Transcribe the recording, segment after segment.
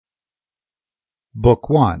Book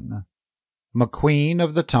 1 McQueen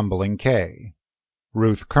of the Tumbling K.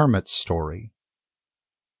 Ruth Kermit's Story.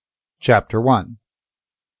 Chapter 1.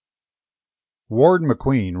 Ward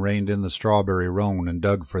McQueen reined in the strawberry roan and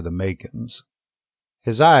dug for the Makins.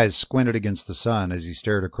 His eyes squinted against the sun as he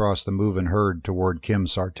stared across the moving herd toward Kim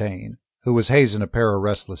Sartain, who was hazing a pair of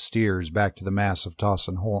restless steers back to the mass of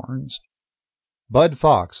tossing horns. Bud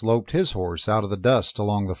Fox loped his horse out of the dust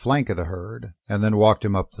along the flank of the herd and then walked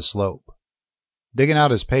him up the slope. Digging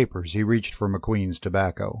out his papers, he reached for McQueen's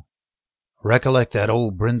tobacco. "Recollect that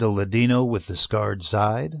old brindle Ladino with the scarred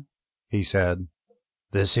side?" he said.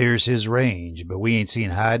 "This here's his range, but we ain't seen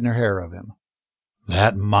hide nor hair of him."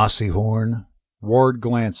 "That mossy horn?" Ward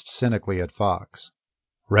glanced cynically at Fox.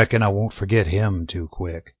 "Reckon I won't forget him too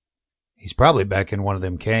quick. He's probably back in one of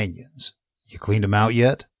them canyons. You cleaned him out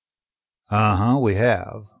yet?" "Uh-huh, we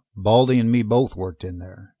have. Baldy and me both worked in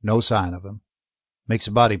there. No sign of him. Makes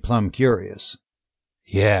a body plumb curious."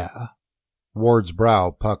 "Yeah." Ward's brow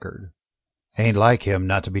puckered. "Ain't like him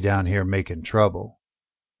not to be down here making trouble.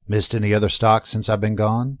 Missed any other stock since I've been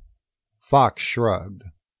gone?" Fox shrugged.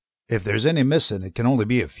 "If there's any missing, it can only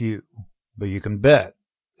be a few. But you can bet,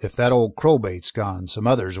 if that old crowbait's gone, some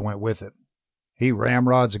others went with him. He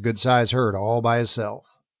ramrods a good-sized herd all by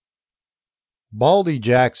himself." Baldy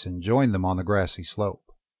Jackson joined them on the grassy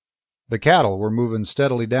slope. The cattle were moving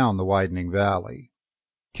steadily down the widening valley.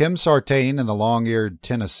 Kim Sartain and the long-eared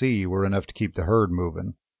Tennessee were enough to keep the herd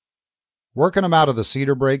moving. Working them out of the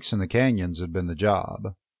cedar breaks in the canyons had been the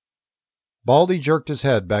job. Baldy jerked his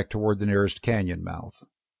head back toward the nearest canyon mouth.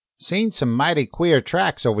 "Seen some mighty queer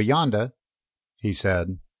tracks over yonder," he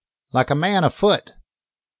said. "Like a man afoot."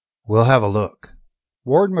 "We'll have a look."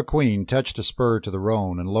 Ward McQueen touched a spur to the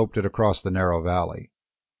roan and loped it across the narrow valley.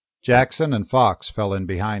 Jackson and Fox fell in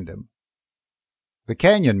behind him. The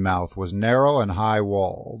canyon mouth was narrow and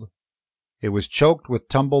high-walled. It was choked with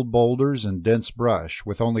tumbled boulders and dense brush,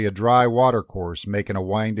 with only a dry watercourse making a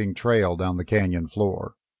winding trail down the canyon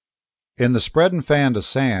floor. In the spread and fan of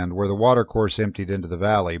sand where the watercourse emptied into the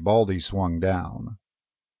valley, Baldy swung down.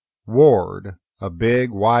 Ward, a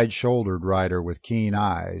big, wide-shouldered rider with keen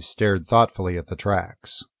eyes, stared thoughtfully at the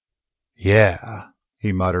tracks. "Yeah,"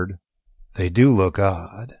 he muttered. "They do look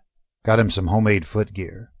odd. Got him some homemade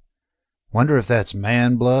footgear. Wonder if that's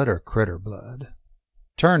man blood or critter blood."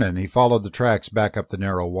 Turning, he followed the tracks back up the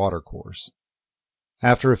narrow watercourse.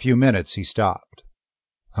 After a few minutes, he stopped.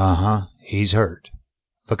 "Uh-huh, he's hurt.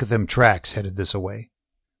 Look at them tracks headed this way.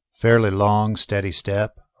 Fairly long, steady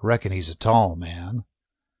step. Reckon he's a tall man.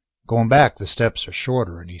 Going back, the steps are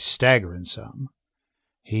shorter, and he's staggering some.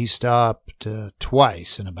 He stopped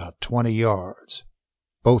twice in about 20 yards.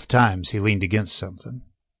 Both times he leaned against something."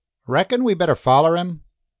 "Reckon we better foller him?"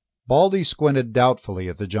 Baldy squinted doubtfully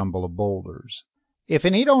at the jumble of boulders.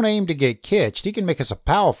 "If'n he don't aim to get kitched, he can make us a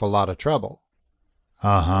powerful lot of trouble."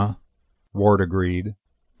 "Uh-huh," Ward agreed.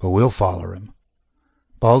 "But we'll foller him.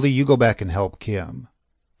 Baldy, you go back and help Kim.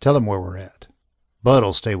 Tell him where we're at.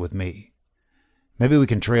 Bud'll stay with me. Maybe we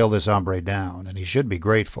can trail this hombre down, and he should be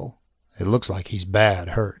grateful. It looks like he's bad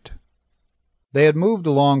hurt." They had moved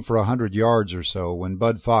along for 100 yards or so when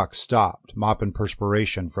Bud Fox stopped, mopping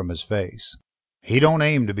perspiration from his face. "He don't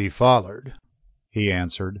aim to be follered," he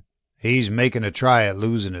answered. "He's making a try at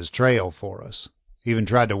losing his trail for us. Even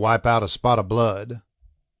tried to wipe out a spot of blood."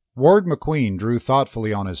 Ward McQueen drew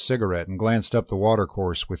thoughtfully on his cigarette and glanced up the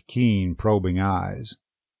watercourse with keen, probing eyes.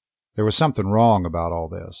 There was something wrong about all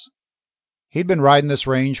this. He'd been riding this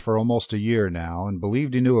range for almost a year now and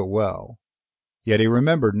believed he knew it well. Yet he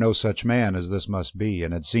remembered no such man as this must be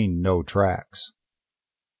and had seen no tracks.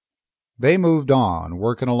 They moved on,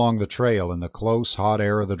 working along the trail in the close, hot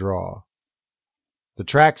air of the draw. The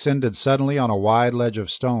tracks ended suddenly on a wide ledge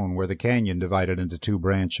of stone where the canyon divided into two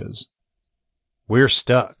branches. "We're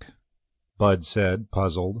stuck," Bud said,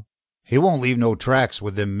 puzzled. "He won't leave no tracks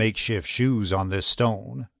with them makeshift shoes on this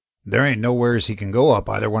stone. There ain't nowheres he can go up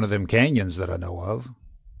either one of them canyons that I know of."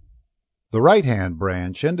 The right-hand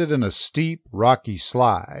branch ended in a steep, rocky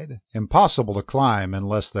slide, impossible to climb in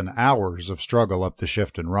less than hours of struggle up the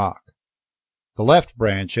shifting rock. The left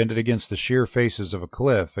branch ended against the sheer faces of a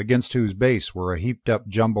cliff, against whose base were a heaped-up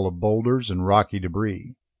jumble of boulders and rocky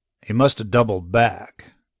debris. "He must have doubled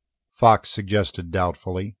back," Fox suggested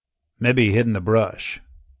doubtfully. "Maybe he hid in the brush."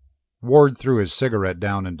 Ward threw his cigarette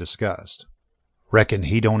down in disgust. "Reckon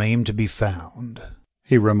he don't aim to be found,"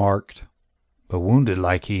 he remarked. "But wounded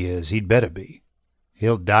like he is, he'd better be.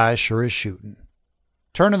 He'll die sure as shooting."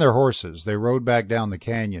 Turning their horses, they rode back down the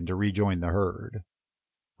canyon to rejoin the herd.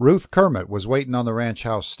 Ruth Kermit was waiting on the ranch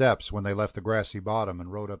house steps when they left the grassy bottom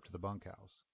and rode up to the bunkhouse.